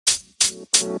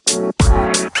Hello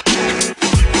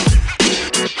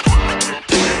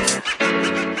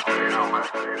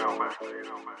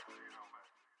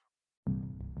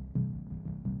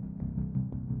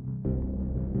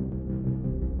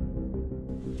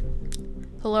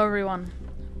everyone,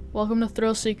 welcome to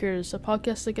Thrill Seekers, a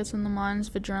podcast that gets in the minds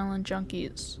of adrenaline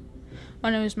junkies. My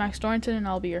name is Max Dorrington and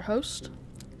I'll be your host.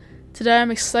 Today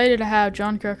I'm excited to have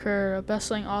John Kirker, a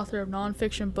best-selling author of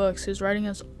non-fiction books whose writing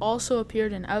has also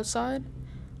appeared in Outside,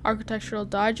 Architectural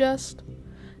Digest,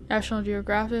 National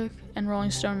Geographic, and Rolling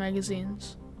Stone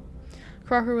magazines.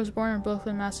 Crocker was born in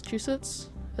Brooklyn, Massachusetts,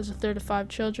 as the third of 5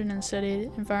 children and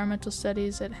studied environmental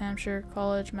studies at Hampshire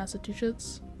College,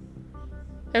 Massachusetts.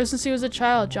 Ever since he was a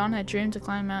child, John had dreamed to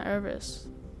climb Mount Everest.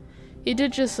 He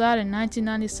did just that in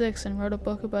 1996 and wrote a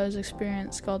book about his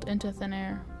experience called Into Thin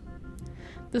Air.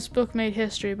 This book made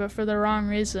history, but for the wrong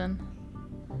reason.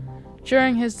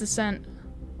 During his descent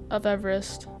of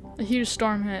Everest, a huge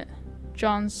storm hit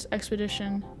John's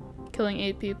expedition, killing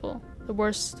 8 people, the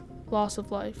worst loss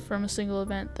of life from a single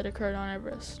event that occurred on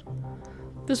Everest.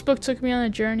 This book took me on a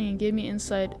journey and gave me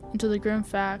insight into the grim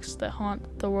facts that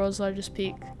haunt the world's largest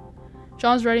peak.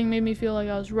 John's writing made me feel like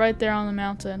I was right there on the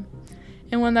mountain,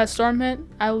 and when that storm hit,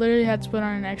 I literally had to put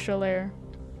on an extra layer.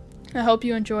 I hope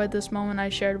you enjoyed this moment I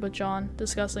shared with John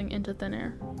discussing Into Thin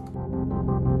Air.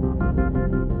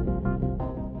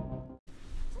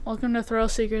 Welcome to Thrill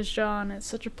Seekers, John. It's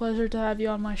such a pleasure to have you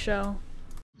on my show.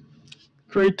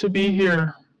 Great to be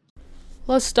here.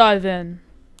 Let's dive in.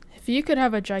 If you could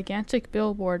have a gigantic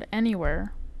billboard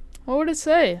anywhere, what would it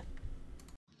say?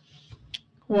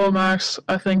 Well, Max,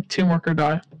 I think teamwork or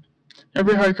die.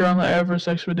 Every hiker on the Everest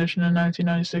expedition in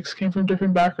 1996 came from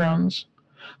different backgrounds,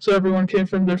 so everyone came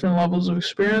from different levels of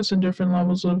experience and different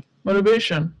levels of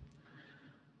motivation.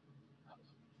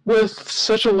 With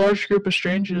such a large group of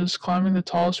strangers climbing the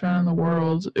tallest mountain in the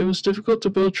world, it was difficult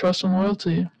to build trust and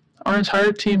loyalty. Our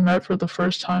entire team met for the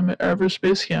first time at Everest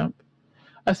Base Camp.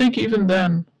 I think even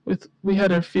then, we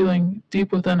had a feeling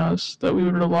deep within us that we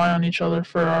would rely on each other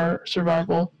for our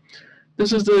survival.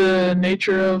 This is the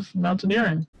nature of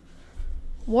mountaineering.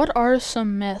 What are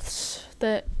some myths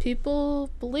that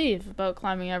people believe about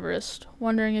climbing Everest?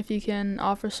 Wondering if you can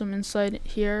offer some insight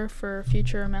here for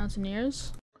future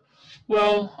mountaineers?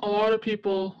 Well, a lot of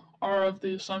people are of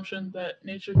the assumption that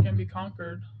nature can be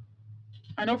conquered.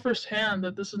 I know firsthand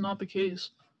that this is not the case.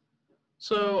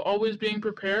 So always being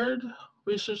prepared,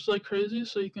 research like crazy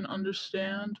so you can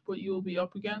understand what you will be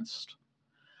up against.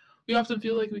 We often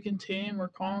feel like we can tame or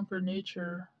conquer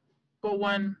nature, but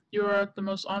when you are at the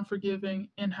most unforgiving,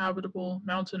 inhabitable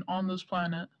mountain on this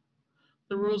planet,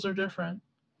 the rules are different.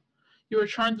 You are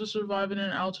trying to survive at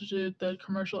an altitude that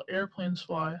commercial airplanes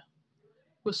fly,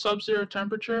 with sub-zero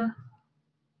temperature,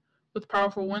 with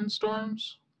powerful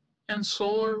windstorms, and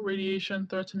solar radiation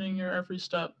threatening your every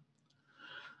step.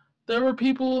 There were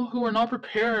people who were not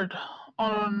prepared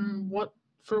for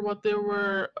what they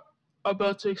were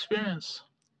about to experience.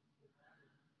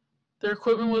 Their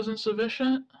equipment wasn't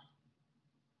sufficient.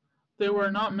 They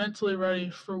were not mentally ready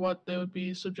for what they would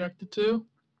be subjected to,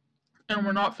 and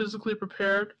were not physically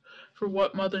prepared for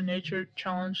what Mother Nature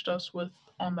challenged us with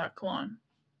on that climb.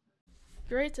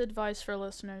 Great advice for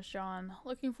listeners, John.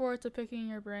 Looking forward to picking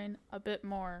your brain a bit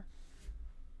more.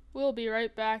 We'll be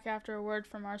right back after a word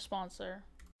from our sponsor.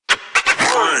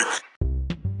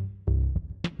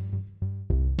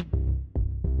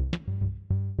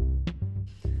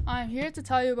 I'm here to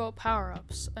tell you about Power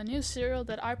Ups, a new cereal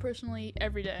that I personally eat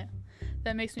every day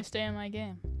that makes me stay in my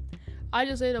game. I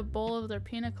just ate a bowl of their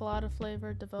pina colada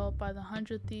flavor developed by the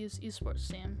 100 Thieves esports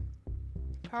team.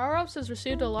 Power Ups has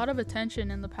received a lot of attention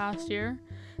in the past year.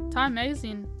 Time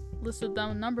magazine listed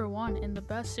them number 1 in the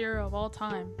best cereal of all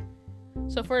time.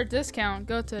 So for a discount,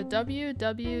 go to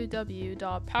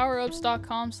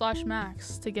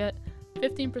www.powerups.com/max to get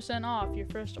 15% off your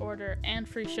first order and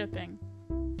free shipping.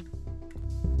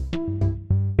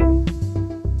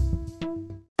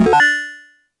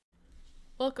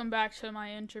 Welcome back to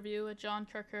my interview with John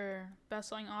Kirker,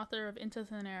 best-selling author of Into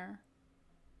Thin Air.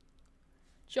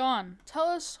 John, tell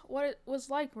us what it was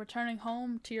like returning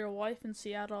home to your wife in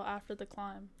Seattle after the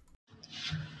climb.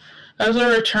 As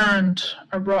I returned,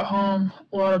 I brought home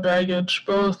a lot of baggage,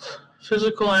 both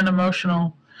physical and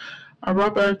emotional. I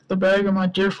brought back the bag of my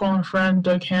dear fallen friend,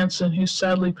 Doug Hansen, who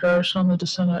sadly perished on the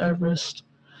descent of Everest.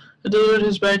 I delivered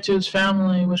his bag to his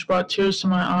family, which brought tears to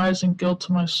my eyes and guilt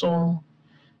to my soul.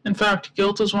 In fact,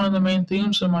 guilt is one of the main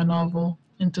themes in my novel,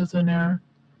 Into Thin Air.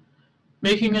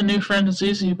 Making a new friend is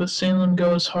easy, but seeing them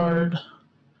go is hard.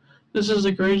 This is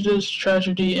the greatest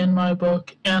tragedy in my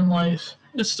book and life.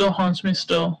 It still haunts me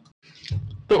still.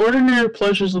 The ordinary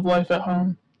pleasures of life at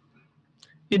home.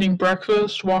 eating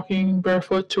breakfast, walking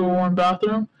barefoot to a warm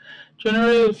bathroom,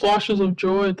 generated flashes of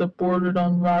joy that bordered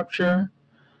on rapture.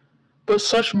 But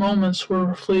such moments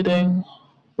were fleeting,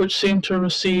 which seemed to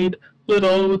recede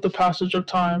little with the passage of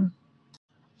time.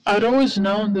 I'd always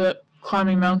known that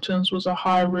climbing mountains was a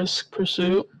high risk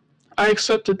pursuit. I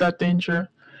accepted that danger.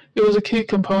 It was a key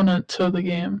component to the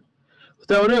game.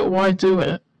 Without it, why do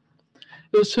it?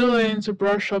 It was titillating to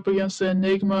brush up against the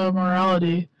enigma of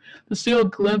morality, to steal a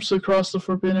glimpse across the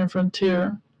forbidden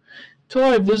frontier. Till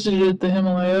I visited the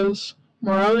Himalayas,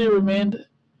 morality remained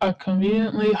a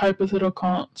conveniently hypothetical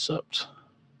concept.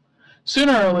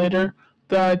 Sooner or later,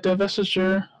 the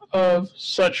divestiture of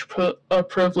such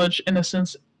privileged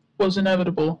innocence was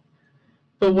inevitable.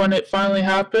 But when it finally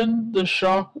happened, the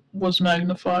shock was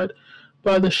magnified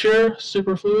by the sheer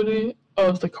superfluity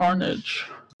of the carnage.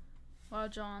 Wow,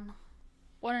 John,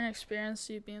 what an experience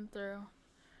you've been through.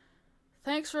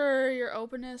 Thanks for your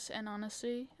openness and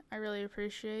honesty. I really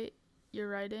appreciate your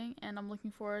writing, and I'm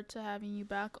looking forward to having you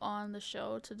back on the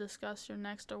show to discuss your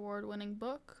next award-winning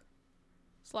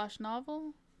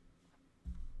book/novel.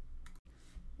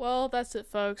 Well, that's it,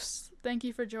 folks. Thank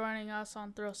you for joining us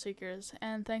on Thrill Seekers,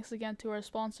 and thanks again to our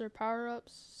sponsor, Power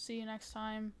Ups. See you next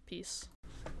time. Peace.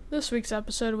 This week's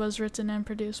episode was written and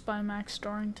produced by Max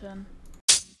Dorrington.